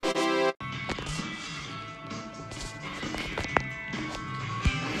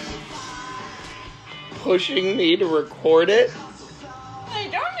pushing me to record it? I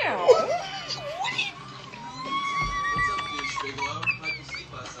don't know. What's up, Miss Bigelow? How'd you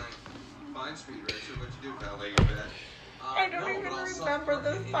sleep last night? Fine, sweet Richard. What'd you do, pal? Lay your bed? I don't even remember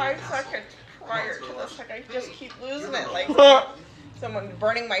the 5 seconds prior to this. Like, I just keep losing it. Like, someone's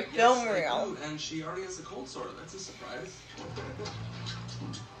burning my film reel. And she already has a cold sore. That's a surprise.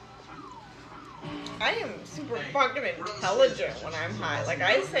 I am super fucking intelligent when I'm high. Like,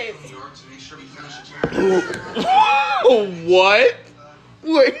 I say... New York to make sure we finish it. What?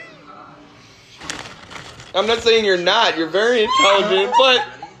 Wait. I'm not saying you're not. You're very intelligent, but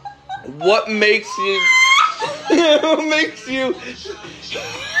what makes you... what makes you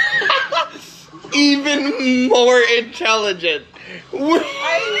even more intelligent? You're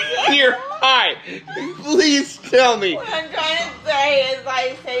high. Please tell me. What I'm trying to say is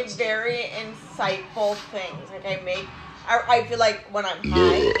I say very insightful things. Like I feel like when I'm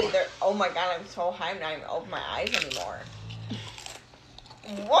high, either, oh my god, I'm so high, I'm not even open my eyes anymore.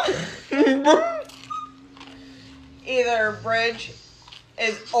 What? Either Bridge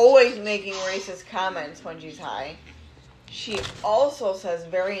is always making racist comments when she's high. She also says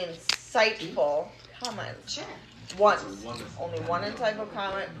very insightful comments. Sure. Once. Only one insightful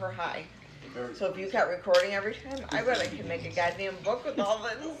comment per high. So if you kept recording every time, I bet I could make a goddamn book with all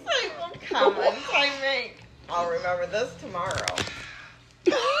the insightful comments I make. I'll remember this tomorrow.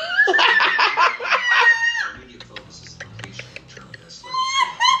 Immediate focus is the completion of the term of this letter.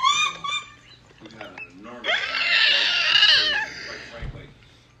 We've had an enormous amount of quite frankly.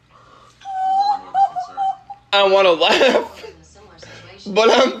 I want to laugh, In a similar situation. but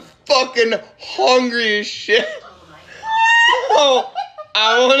I'm fucking hungry as shit. Oh,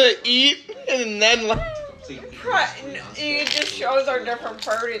 I want to eat and then laugh. It just shows our different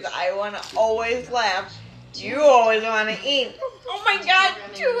priorities. I want to always laugh. You always want to eat. Oh my god,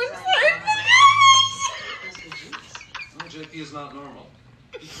 2 insightful comments! JP is not normal.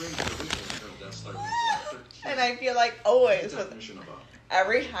 He created the original internal death star in 2013. And I feel like always with Definition of a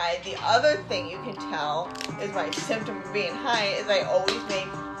every high, the other thing you can tell is my symptom of being high is I always make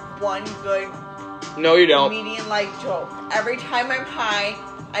one good No, you don't. comedian-like joke. Every time I'm high,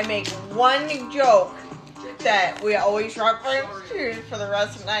 I make one joke that we always reference to for the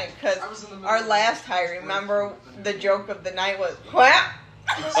rest of the night. Because our last high, remember the joke of the night was, what?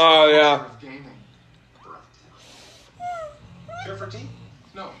 Oh, yeah. Care for tea?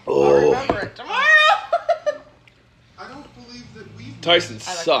 No. I'll Oh, remember it tomorrow. I don't believe that we've... Tyson I'm a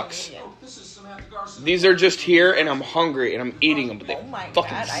sucks. comedian. This is Samantha Garson. These are just here, and I'm hungry, and I'm eating them, but they Oh my fucking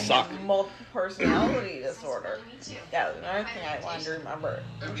god, I suck. have multiple personality disorder. Me too. That was another thing I wanted to remember.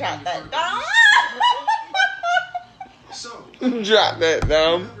 Jot that down. So, Drop that if you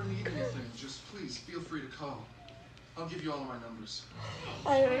down. ever need anything, just please feel free to call. I'll give you all of my numbers.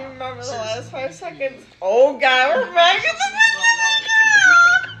 I don't even remember the last 5 seconds. Oh god, we're back at the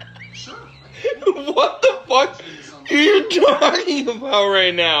Sure. What the fuck are you talking about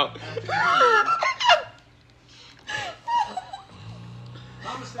right now?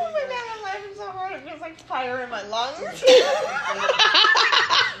 Oh my god, I'm laughing so hard, it feels like fire in my lungs. Little desk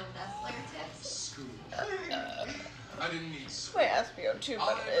layer tips. School. I didn't need school. My SPO too, All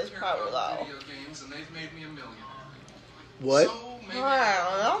but I it is ever cared probably about low. video games, and they've made me a millionaire. What? So maybe I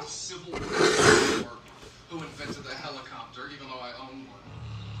don't know. the Civil War who invented the helicopter, even though I own one.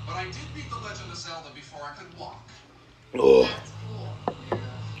 But I did beat the Legend of Zelda before I could walk. Ugh. That's cool.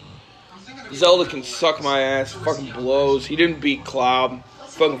 I'm thinking of Zelda can suck my ass. Fucking blows. He didn't beat Cloud.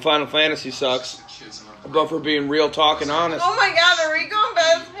 Fucking Final Fantasy sucks. The kids in our But for being real talk and honest. Oh my god, are we going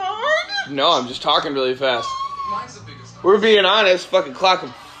fast forward? No, I'm just talking really fast. Mine's the biggest. We're being honest. Fucking Cloud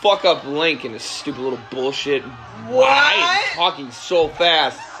can fuck up Link and his stupid little bullshit. What? I am talking so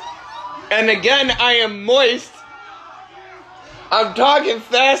fast. And again, I am moist. I'm talking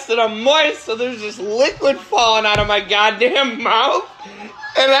fast and I'm moist, so there's just liquid falling out of my goddamn mouth.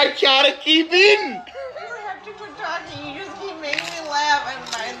 And I gotta keep eating. You don't have to quit talking, you just keep making me laugh and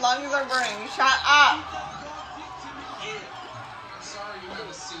my lungs are burning. Shut up. I'm sorry you had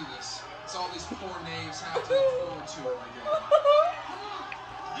to see this. It's all these poor knaves have to look forward to it again.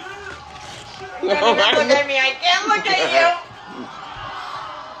 You don't even look at me, I can't look at you.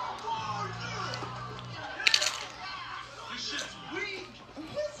 This shit's weak.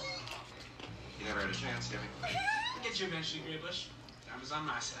 You never had a chance, Jimmy. I'll get you eventually, Graybush. That was on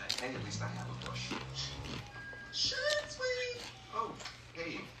my side. Hey, at least I have a bush. Shit's weak. Oh,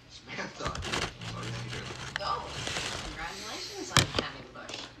 hey, Samantha. Sorry to hear that. Oh, congratulations on having a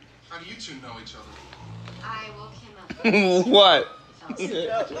bush. How do you two know each other? I woke him up. What? He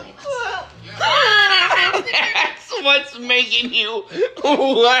fell asleep late last night. That's what's making you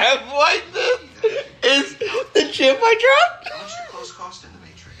laugh like this. Is chip I dropped? How much do clothes cost in the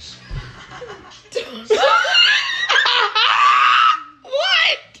Matrix?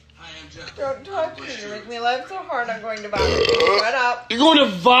 What? I am Jeff. Don't touch me. You make me laugh so hard I'm going to vomit. Shut up. You're going to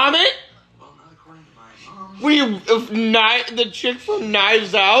vomit? Well, not according to my mom. What are you, the chick from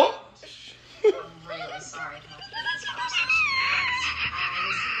Knives Out?